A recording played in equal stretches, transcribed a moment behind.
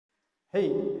Hey,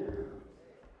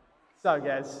 what's up,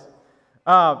 guys?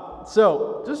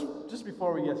 So just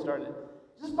before we get started,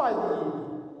 just by the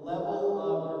level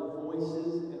of your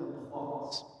voices and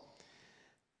applause,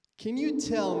 can you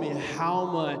tell me how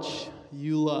much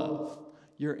you love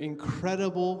your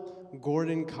incredible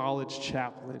Gordon College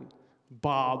chaplain,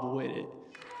 Bob Whitted?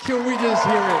 Can we just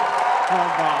hear it from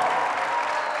Bob?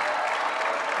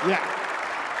 Yeah.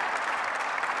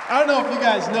 I don't know if you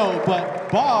guys know, but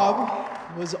Bob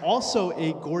was also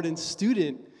a Gordon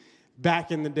student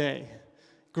back in the day.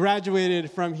 Graduated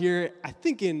from here, I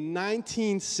think in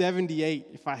 1978,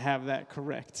 if I have that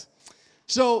correct.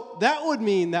 So that would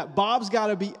mean that Bob's got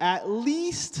to be at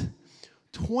least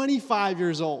 25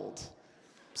 years old,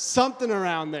 something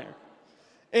around there.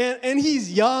 And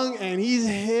he's young and he's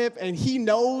hip and he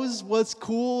knows what's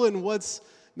cool and what's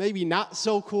maybe not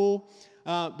so cool.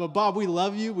 But Bob, we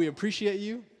love you, we appreciate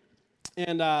you,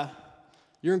 and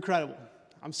you're incredible.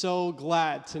 I'm so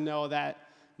glad to know that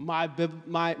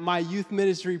my youth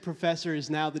ministry professor is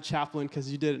now the chaplain,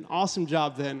 because you did an awesome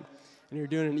job then, and you're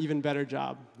doing an even better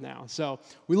job now. So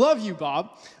we love you,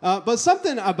 Bob. But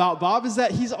something about Bob is that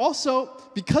he's also,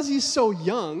 because he's so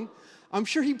young, I'm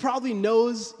sure he probably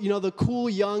knows, the cool,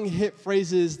 young, hip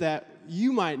phrases that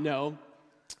you might know.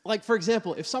 Like, for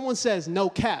example, if someone says no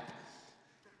cap,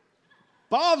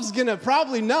 Bob's going to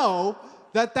probably know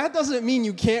that doesn't mean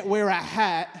you can't wear a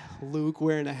hat. Luke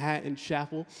wearing a hat in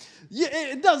chapel. Yeah,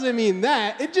 it doesn't mean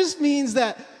that. It just means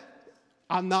that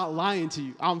I'm not lying to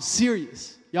you. I'm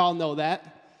serious. Y'all know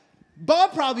that.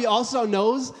 Bob probably also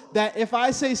knows that if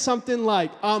I say something like,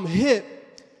 I'm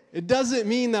hip, it doesn't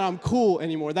mean that I'm cool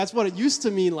anymore. That's what it used to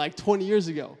mean like 20 years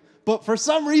ago. But for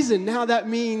some reason, now that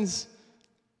means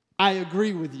I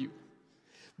agree with you.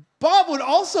 Bob would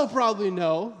also probably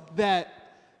know that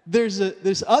there's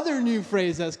this other new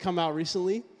phrase that's come out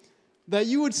recently that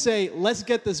you would say, let's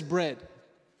get this bread.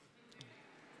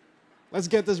 Let's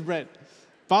get this bread.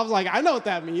 Bob's like, I know what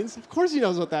that means. Of course he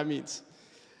knows what that means.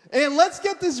 And let's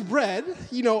get this bread,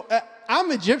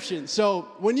 I'm Egyptian, so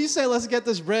when you say let's get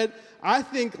this bread, I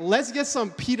think let's get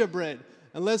some pita bread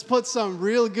and let's put some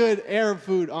real good Arab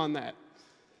food on that.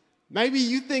 Maybe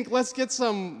you think let's get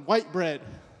some white bread.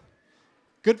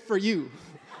 Good for you.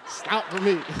 It's not for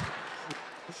me.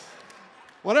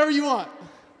 Whatever you want.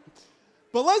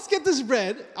 But let's get this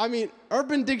bread. I mean,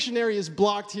 Urban Dictionary is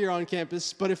blocked here on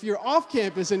campus, but if you're off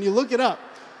campus and you look it up,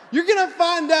 you're going to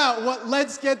find out what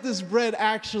let's get this bread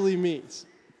actually means.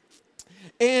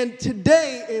 And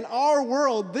today, in our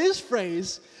world, this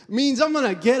phrase means I'm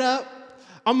going to get up,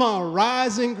 I'm going to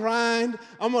rise and grind,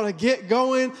 I'm going to get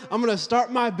going, I'm going to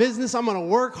start my business, I'm going to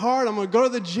work hard, I'm going to go to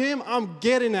the gym, I'm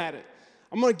getting at it.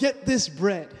 I'm going to get this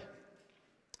bread.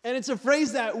 And it's a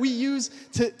phrase that we use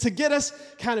to get us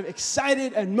kind of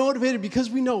excited and motivated, because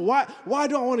we know, why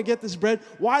do I want to get this bread?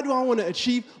 Why do I want to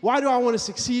achieve? Why do I want to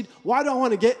succeed? Why do I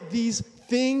want to get these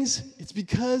things? It's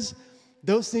because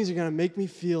those things are going to make me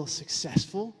feel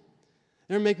successful.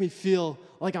 They're going to make me feel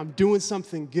like I'm doing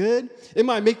something good. It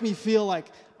might make me feel like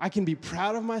I can be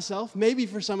proud of myself. Maybe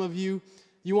for some of you,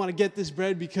 you want to get this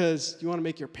bread because you want to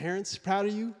make your parents proud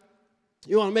of you.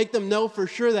 You want to make them know for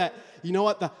sure that, you know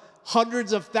what, the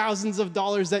hundreds of thousands of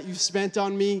dollars that you've spent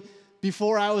on me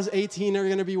before I was 18 are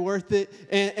going to be worth it.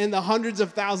 And the hundreds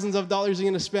of thousands of dollars you're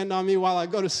going to spend on me while I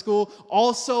go to school,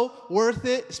 also worth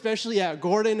it, especially at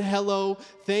Gordon. Hello.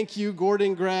 Thank you,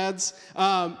 Gordon grads.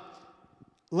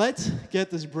 Let's get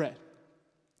this bread.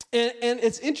 And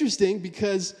it's interesting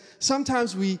because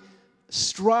sometimes we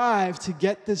strive to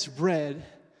get this bread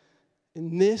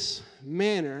in this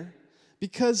manner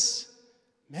because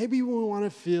maybe we want to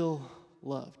feel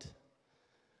loved.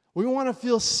 We want to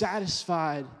feel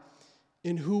satisfied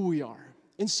in who we are.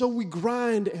 And so we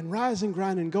grind and rise and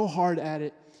grind and go hard at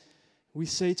it. We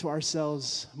say to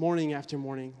ourselves morning after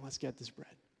morning, let's get this bread.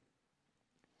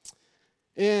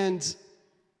 And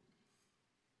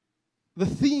the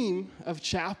theme of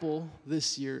chapel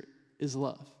this year is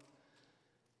love.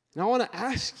 And I want to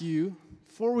ask you,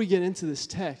 before we get into this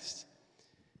text,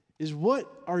 is what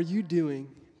are you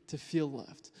doing to feel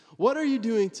loved? What are you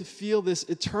doing to feel this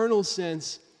eternal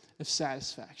sense of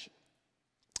satisfaction?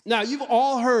 Now, you've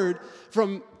all heard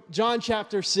from John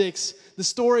chapter 6, the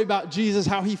story about Jesus,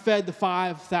 how he fed the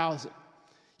 5,000.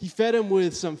 He fed them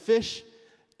with some fish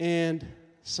and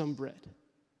some bread.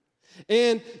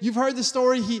 And you've heard the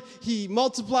story, he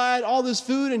multiplied all this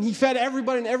food and he fed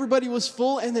everybody and everybody was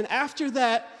full. And then after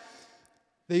that,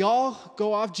 they all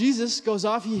go off. Jesus goes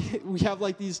off. We have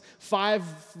like these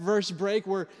 5-verse break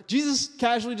where Jesus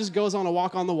casually just goes on a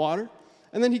walk on the water,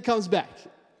 and then he comes back.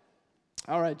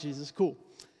 All right, Jesus, cool.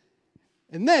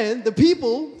 And then the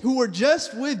people who were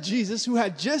just with Jesus, who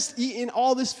had just eaten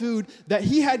all this food that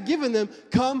he had given them,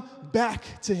 come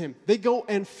back to him. They go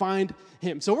and find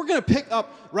him. So we're going to pick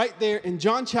up right there in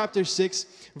John chapter 6,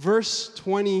 verse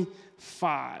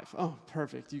 25. Oh,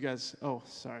 perfect. You guys,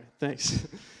 sorry. Thanks.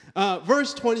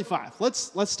 Verse 25.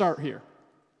 Let's start here.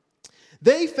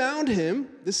 They found him,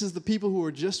 this is the people who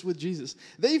were just with Jesus.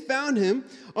 They found him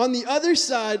on the other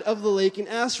side of the lake and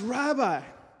asked, Rabbi,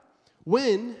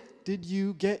 when did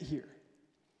you get here?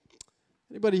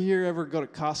 Anybody here ever go to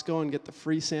Costco and get the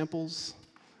free samples?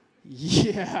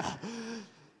 Yeah.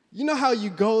 You know how you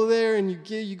go there and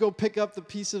you go pick up the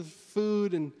piece of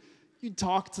food and you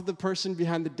talk to the person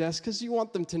behind the desk because you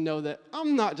want them to know that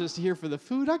I'm not just here for the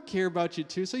food, I care about you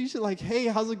too. So you should hey,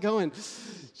 how's it going?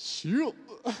 Shoot.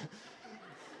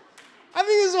 I think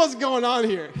this is what's going on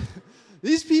here.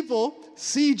 These people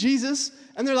see Jesus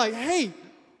and they're like, hey,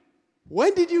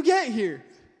 when did you get here?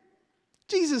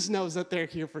 Jesus knows that they're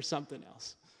here for something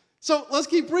else. So let's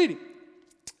keep reading.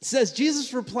 It says,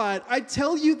 Jesus replied, I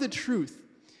tell you the truth.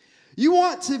 You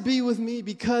want to be with me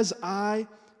because I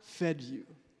fed you,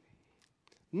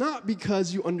 not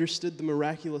because you understood the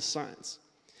miraculous signs.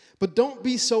 But don't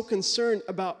be so concerned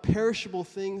about perishable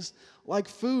things like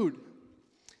food.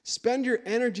 Spend your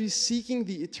energy seeking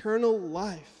the eternal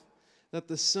life that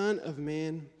the Son of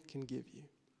Man can give you.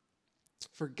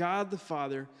 For God the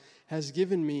Father has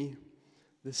given me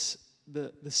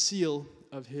the seal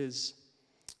of his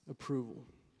approval.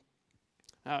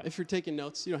 If you're taking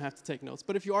notes, you don't have to take notes,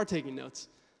 but if you are taking notes,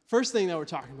 first thing that we're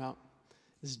talking about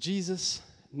is Jesus,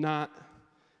 not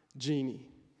genie.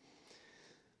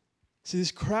 See,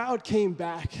 this crowd came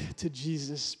back to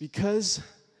Jesus because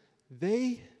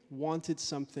they wanted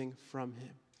something from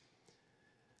him.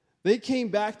 They came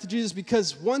back to Jesus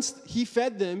because once he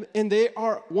fed them and they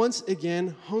are once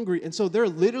again hungry. And so they're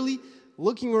literally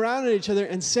looking around at each other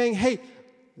and saying, hey,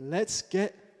 let's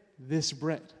get this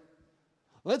bread.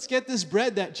 Let's get this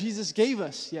bread that Jesus gave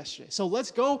us yesterday. So let's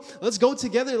go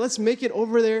together, let's make it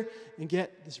over there and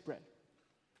get this bread.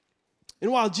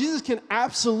 And while Jesus can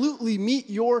absolutely meet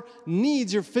your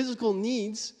needs, your physical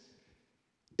needs,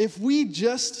 if we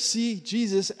just see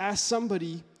Jesus as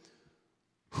somebody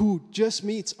who just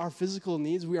meets our physical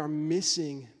needs, we are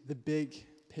missing the big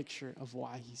picture of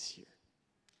why he's here.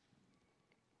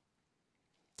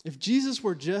 If Jesus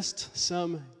were just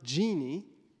some genie,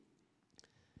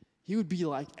 he would be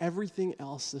like everything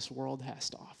else this world has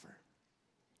to offer.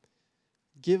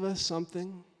 Give us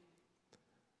something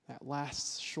that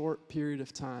lasts a short period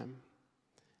of time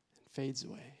and fades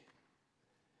away.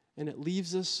 And it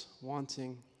leaves us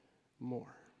wanting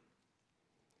more.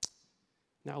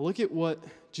 Now look at what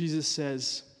Jesus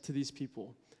says to these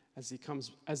people as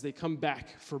they come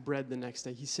back for bread the next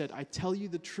day. He said, I tell you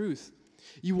the truth.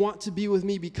 You want to be with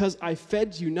me because I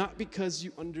fed you, not because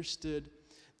you understood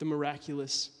the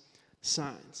miraculous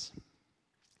signs.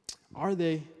 Are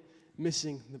they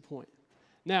missing the point?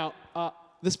 Now,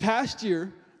 this past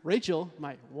year, Rachel,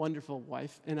 my wonderful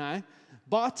wife, and I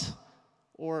bought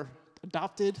or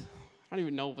adopted, I don't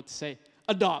even know what to say,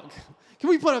 a dog. Can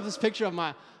we put up this picture of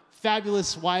my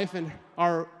fabulous wife and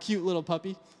our cute little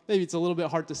puppy? Maybe it's a little bit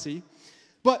hard to see.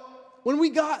 But when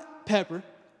we got Pepper,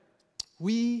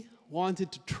 we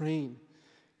wanted to train.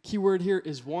 Keyword here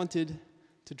is wanted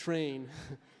to train.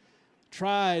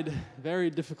 Tried, very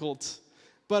difficult.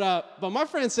 But my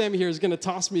friend Sammy here is going to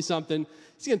toss me something.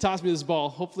 He's going to toss me this ball.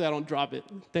 Hopefully I don't drop it.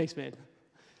 Thanks, man.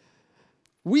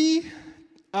 We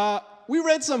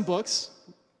read some books.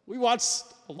 We watched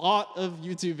a lot of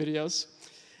YouTube videos.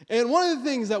 And one of the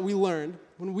things that we learned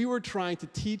when we were trying to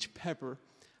teach Pepper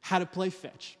how to play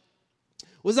fetch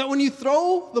was that when you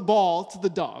throw the ball to the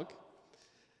dog,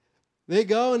 they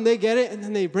go and they get it, and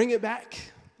then they bring it back.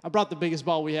 I brought the biggest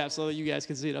ball we have so that you guys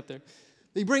can see it up there.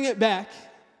 They bring it back,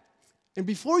 and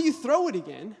before you throw it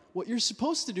again, what you're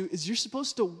supposed to do is you're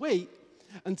supposed to wait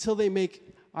until they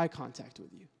make eye contact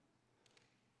with you.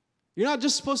 You're not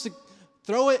just supposed to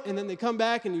throw it, and then they come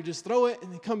back, and you just throw it,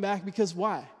 and they come back, because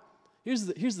why? Here's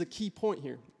the key point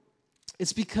here.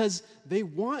 It's because they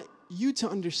want you to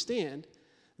understand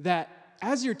that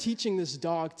as you're teaching this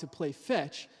dog to play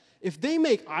fetch, if they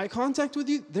make eye contact with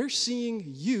you, they're seeing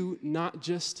you, not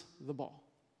just the ball.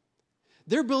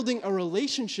 They're building a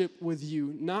relationship with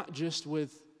you, not just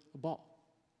with a ball.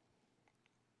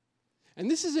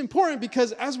 And this is important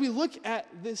because as we look at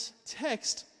this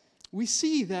text, we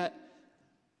see that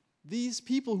these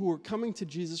people who were coming to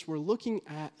Jesus were looking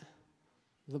at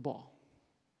the ball.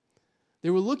 They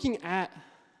were looking at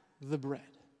the bread.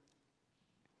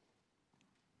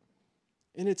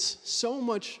 And it's so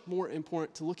much more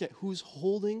important to look at who's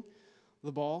holding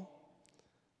the ball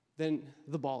than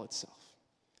the ball itself.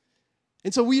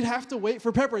 And so we'd have to wait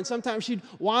for Pepper, and sometimes she'd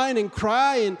whine and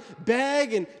cry and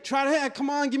beg and try to, hey,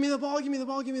 come on, give me the ball, give me the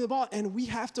ball, give me the ball. And we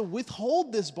have to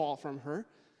withhold this ball from her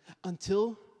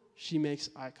until she makes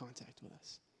eye contact with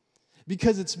us.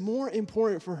 Because it's more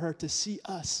important for her to see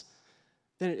us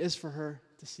than it is for her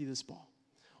to see this ball.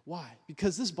 Why?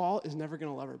 Because this ball is never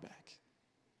going to love her back.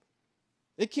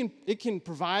 It can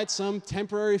provide some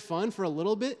temporary fun for a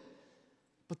little bit,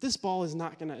 but this ball is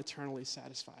not going to eternally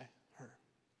satisfy her.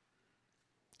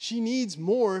 She needs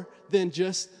more than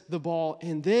just the ball,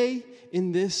 and they,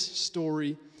 in this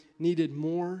story, needed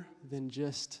more than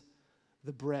just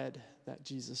the bread that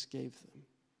Jesus gave them.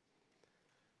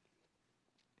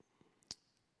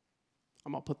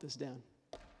 I'm going to put this down.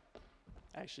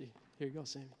 Actually, here you go,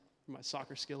 Sammy. My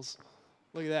soccer skills.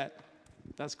 Look at that.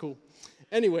 That's cool.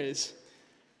 Anyways,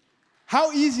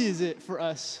 how easy is it for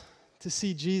us to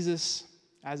see Jesus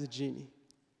as a genie?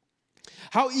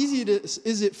 How easy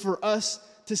is it for us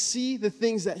to see the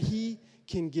things that he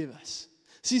can give us?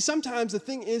 See, sometimes the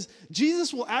thing is,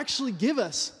 Jesus will actually give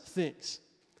us things.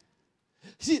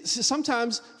 See,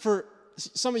 sometimes for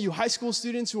some of you high school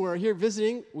students who are here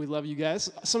visiting, we love you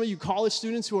guys. Some of you college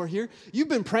students who are here, you've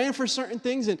been praying for certain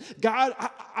things, and God,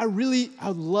 I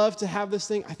would love to have this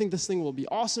thing. I think this thing will be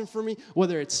awesome for me,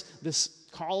 whether it's this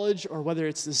college or whether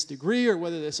it's this degree or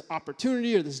whether this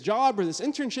opportunity or this job or this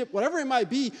internship, whatever it might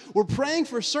be, we're praying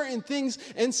for certain things,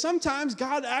 and sometimes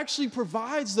God actually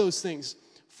provides those things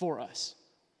for us.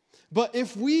 But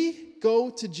if we go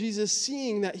to Jesus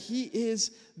seeing that he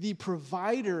is the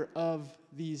provider of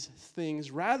these things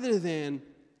rather than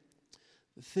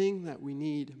the thing that we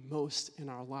need most in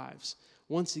our lives,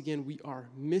 once again, we are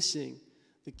missing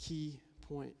the key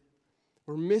point.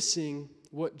 We're missing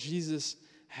what Jesus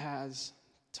has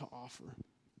to offer.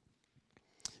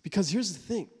 Because here's the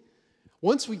thing.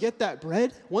 Once we get that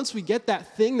bread, once we get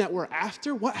that thing that we're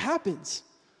after, what happens?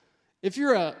 If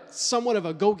you're somewhat of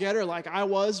a go-getter like I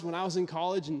was when I was in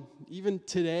college and even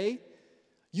today,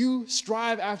 you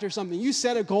strive after something. You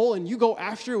set a goal and you go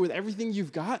after it with everything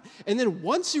you've got. And then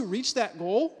once you reach that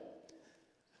goal,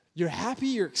 you're happy,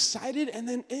 you're excited, and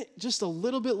then just a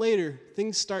little bit later,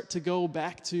 things start to go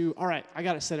back to, all right, I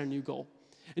got to set a new goal.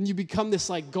 And you become this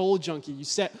like goal junkie. You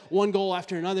set one goal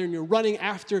after another, and you're running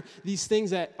after these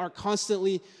things that are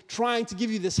constantly trying to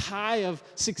give you this high of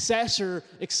success or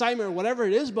excitement or whatever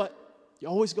it is, but you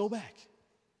always go back.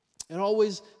 It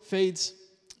always fades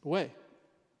away.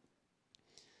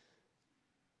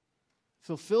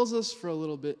 Fulfills us for a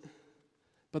little bit,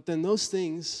 but then those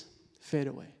things fade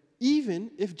away.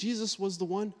 Even if Jesus was the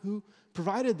one who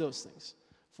provided those things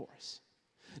for us.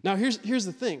 Now, here's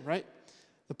the thing, right?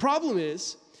 The problem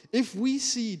is, if we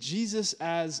see Jesus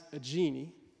as a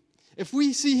genie, if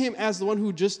we see him as the one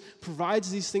who just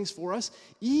provides these things for us,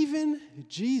 even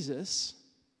Jesus,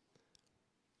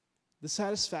 the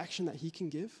satisfaction that he can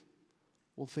give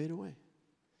will fade away.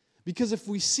 Because if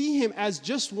we see him as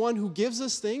just one who gives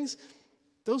us things,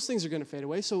 those things are going to fade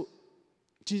away, so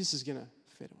Jesus is going to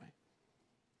fade away.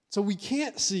 So we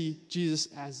can't see Jesus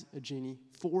as a genie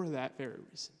for that very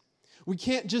reason. We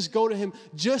can't just go to him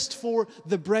just for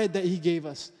the bread that he gave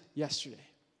us yesterday.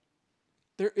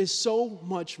 There is so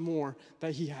much more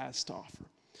that he has to offer.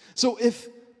 So if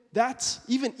that's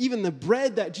even the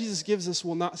bread that Jesus gives us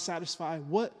will not satisfy,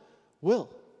 what will?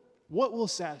 What will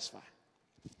satisfy?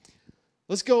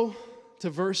 Let's go to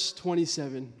verse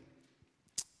 27,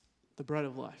 the bread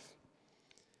of life.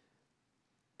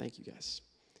 Thank you, guys.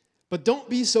 But don't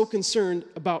be so concerned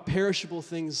about perishable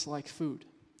things like food,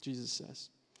 Jesus says.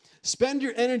 Spend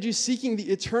your energy seeking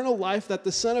the eternal life that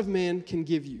the Son of Man can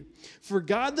give you. For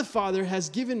God the Father has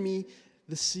given me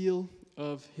the seal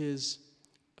of his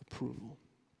approval.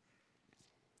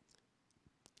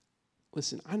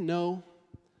 Listen, I know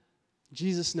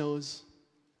Jesus knows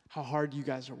how hard you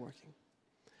guys are working.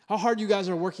 How hard you guys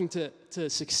are working to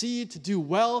succeed, to do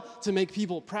well, to make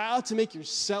people proud, to make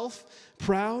yourself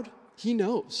proud. He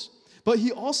knows. But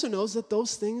he also knows that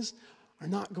those things are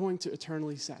not going to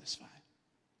eternally satisfy.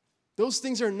 Those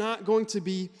things are not going to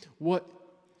be what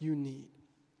you need.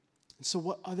 And so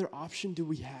what other option do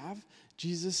we have?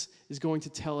 Jesus is going to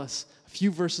tell us a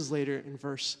few verses later in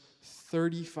verse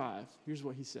 35. Here's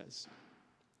what he says.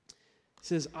 He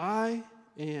says, I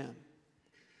am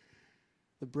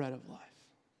the bread of life.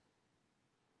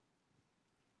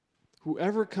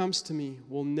 Whoever comes to me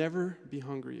will never be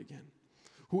hungry again.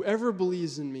 Whoever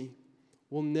believes in me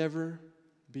will never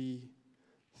be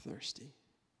thirsty.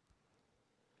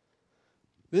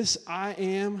 This I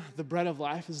am the bread of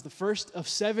life is the first of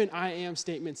 7 I am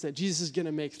statements that Jesus is going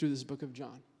to make through this book of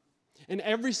John. And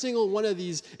every single one of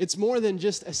these, it's more than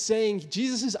just a saying.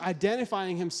 Jesus is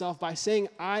identifying himself by saying,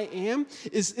 I am.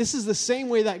 This is the same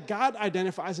way that God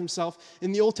identifies himself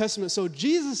in the Old Testament. So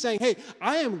Jesus is saying, hey,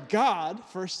 I am God,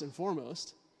 first and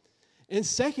foremost. And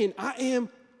second, I am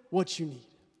what you need.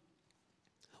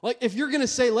 Like, if you're going to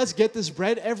say, let's get this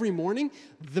bread every morning,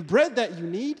 the bread that you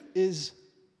need is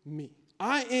me.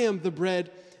 I am the bread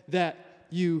that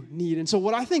you need. And so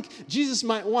what I think Jesus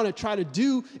might want to try to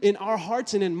do in our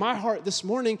hearts and in my heart this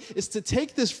morning is to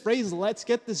take this phrase, let's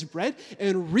get this bread,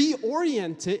 and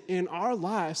reorient it in our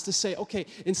lives to say, okay,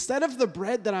 instead of the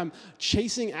bread that I'm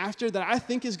chasing after, that I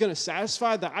think is going to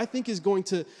satisfy, that I think is going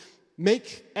to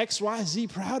make X, Y, Z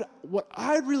proud, what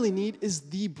I really need is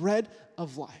the bread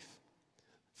of life.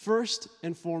 First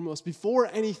and foremost, before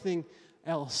anything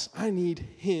else, I need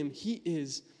him. He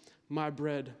is my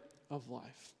bread of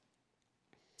life.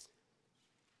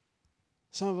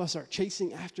 Some of us are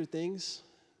chasing after things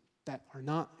that are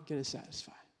not going to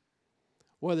satisfy.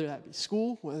 Whether that be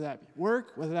school, whether that be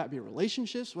work, whether that be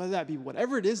relationships, whether that be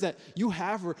whatever it is that you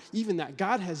have or even that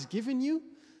God has given you,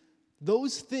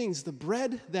 those things, the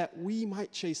bread that we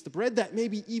might chase, the bread that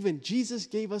maybe even Jesus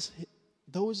gave us,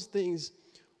 those things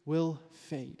will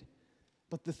fade.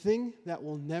 But the thing that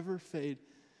will never fade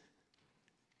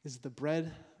is the bread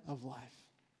of life.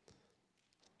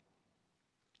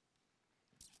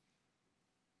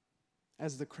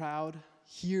 As the crowd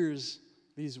hears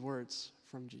these words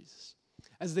from Jesus,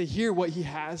 as they hear what he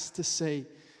has to say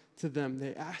to them,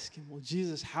 they ask him, well,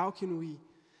 Jesus, how can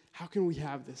we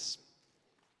have this?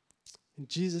 And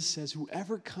Jesus says,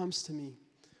 whoever comes to me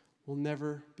will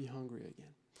never be hungry again.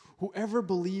 Whoever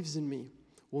believes in me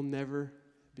will never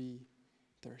be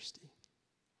thirsty.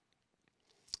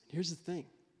 Here's the thing.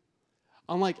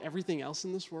 Unlike everything else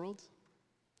in this world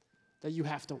that you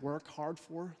have to work hard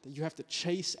for, that you have to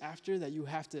chase after, that you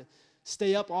have to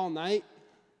stay up all night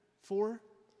for,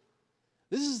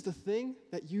 this is the thing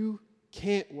that you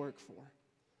can't work for.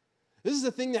 This is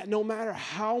the thing that no matter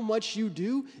how much you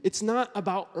do, it's not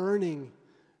about earning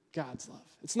God's love.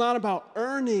 It's not about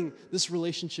earning this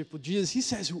relationship with Jesus. He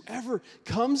says, whoever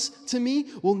comes to me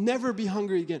will never be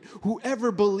hungry again.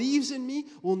 Whoever believes in me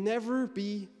will never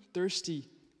be thirsty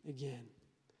again.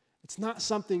 It's not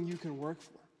something you can work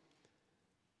for.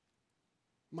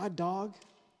 My dog,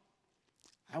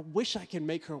 I wish I could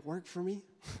make her work for me.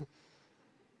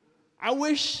 I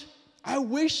wish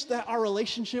that our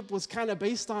relationship was kind of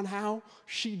based on how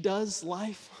she does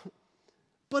life,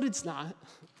 but it's not.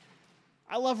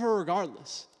 I love her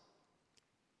regardless.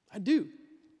 I do.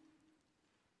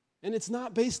 And it's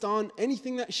not based on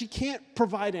anything that she can't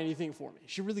provide anything for me.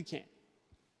 She really can't.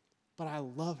 But I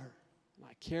love her, and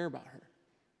I care about her,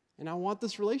 and I want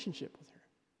this relationship with her.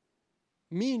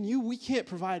 Me and you, we can't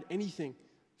provide anything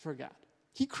for God.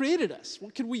 He created us.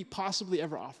 What could we possibly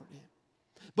ever offer to him?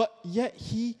 But yet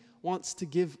he wants to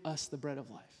give us the bread of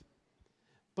life.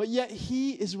 But yet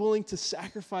he is willing to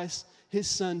sacrifice his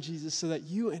son, Jesus, so that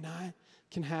you and I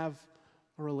can have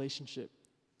a relationship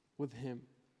with him.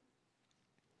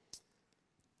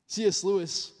 C.S.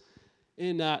 Lewis,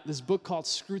 in this book called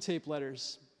Screwtape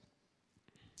Letters,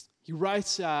 he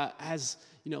writes as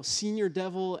senior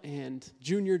devil and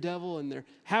junior devil, and they're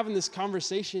having this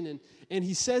conversation, and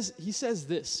he says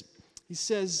this. He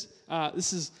says,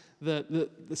 this is the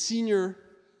senior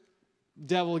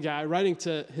devil guy writing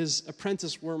to his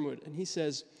apprentice Wormwood, and he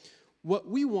says, what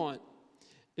we want,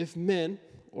 if men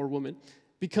or women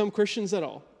become Christians at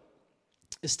all,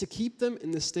 is to keep them in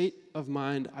the state of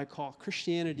mind I call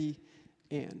Christianity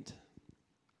and.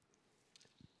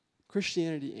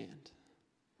 Christianity and.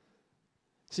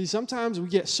 See, sometimes we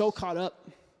get so caught up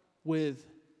with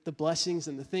the blessings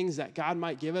and the things that God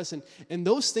might give us, and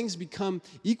those things become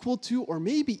equal to or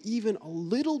maybe even a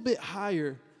little bit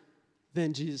higher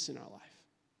than Jesus in our life.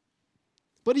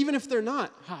 But even if they're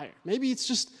not higher, maybe it's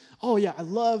just, oh yeah, I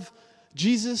love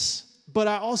Jesus, but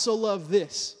I also love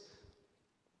this.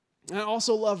 And I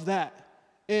also love that.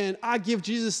 And I give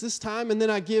Jesus this time, and then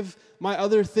I give my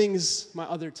other things my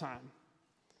other time.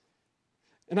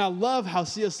 And I love how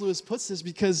C.S. Lewis puts this,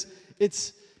 because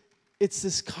it's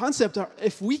this concept of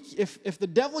if the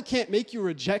devil can't make you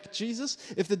reject Jesus,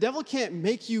 if the devil can't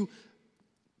make you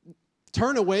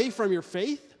turn away from your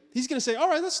faith, he's going to say, all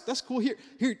right, that's cool.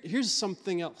 Here's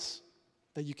something else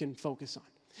that you can focus on.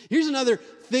 Here's another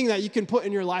thing that you can put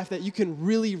in your life that you can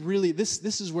really,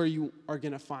 this is where you are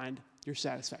going to find your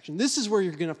satisfaction. This is where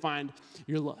you're going to find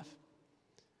your love.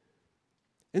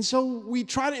 And so we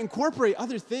try to incorporate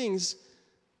other things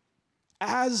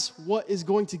as what is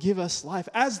going to give us life,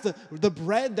 as the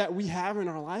bread that we have in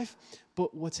our life.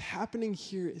 But what's happening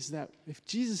here is that if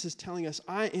Jesus is telling us,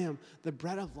 I am the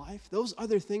bread of life, those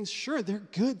other things, sure, they're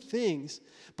good things,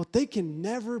 but they can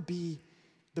never be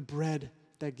the bread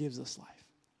that gives us life.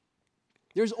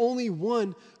 There's only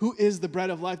one who is the bread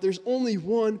of life. There's only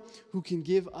one who can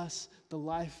give us the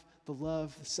life, the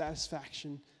love, the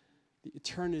satisfaction, the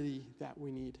eternity that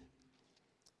we need.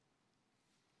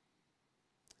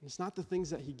 And it's not the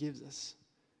things that he gives us.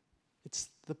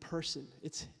 It's the person.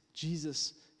 It's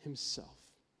Jesus himself.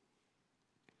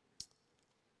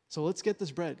 So let's get this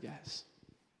bread, guys.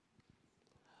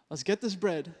 Let's get this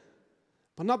bread,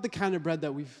 but not the kind of bread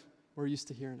that we're used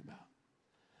to hearing about.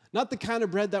 Not the kind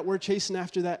of bread that we're chasing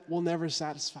after that will never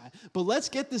satisfy. But let's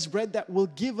get this bread that will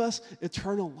give us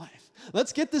eternal life.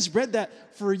 Let's get this bread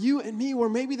that for you and me, where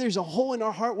maybe there's a hole in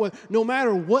our heart where no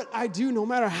matter what I do, no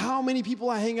matter how many people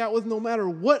I hang out with, no matter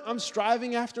what I'm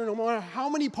striving after, no matter how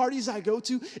many parties I go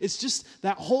to, it's just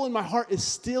that hole in my heart is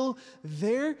still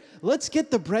there. Let's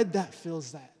get the bread that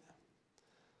fills that.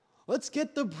 Let's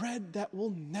get the bread that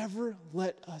will never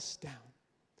let us down.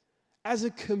 As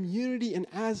a community and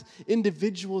as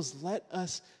individuals, let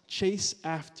us chase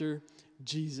after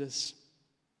Jesus.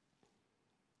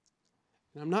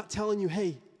 And I'm not telling you,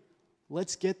 hey,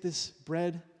 let's get this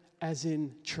bread as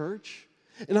in church.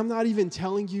 And I'm not even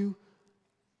telling you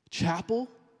chapel,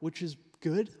 which is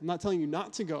good. I'm not telling you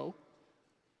not to go.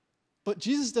 But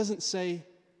Jesus doesn't say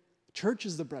church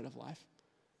is the bread of life.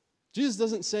 Jesus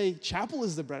doesn't say chapel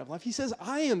is the bread of life. He says,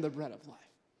 I am the bread of life.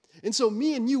 And so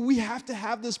me and you, we have to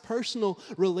have this personal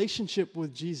relationship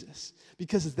with Jesus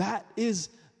because that is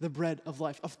the bread of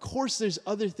life. Of course, there's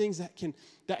other things that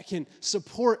can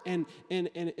support and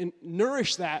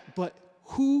nourish that, but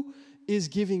who is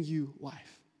giving you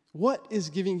life? What is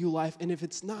giving you life? And if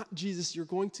it's not Jesus, you're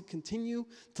going to continue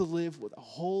to live with a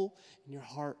hole in your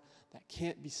heart that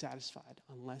can't be satisfied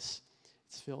unless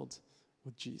it's filled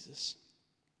with Jesus.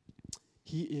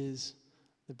 He is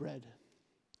the bread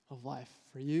of life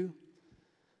for you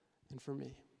and for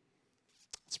me.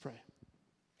 Let's pray.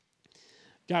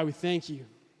 God, we thank you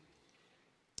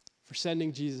for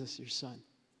sending Jesus, your son.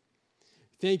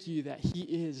 Thank you that he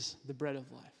is the bread of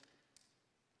life.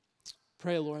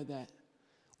 Pray, Lord, that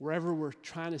wherever we're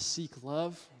trying to seek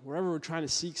love, wherever we're trying to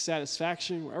seek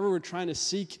satisfaction, wherever we're trying to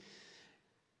seek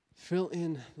fill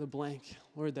in the blank,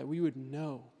 Lord, that we would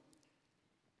know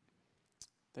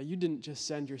that you didn't just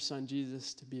send your son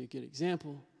Jesus to be a good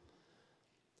example,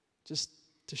 just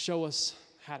to show us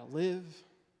how to live.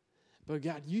 But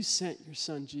God, you sent your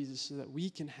son Jesus so that we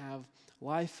can have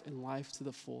life and life to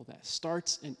the full that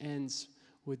starts and ends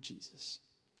with Jesus.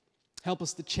 Help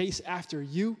us to chase after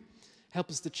you. Help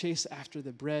us to chase after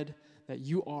the bread that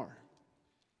you are.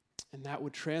 And that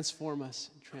would transform us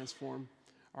and transform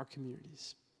our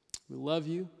communities. We love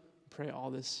you. We pray all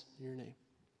this in your name.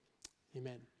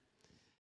 Amen.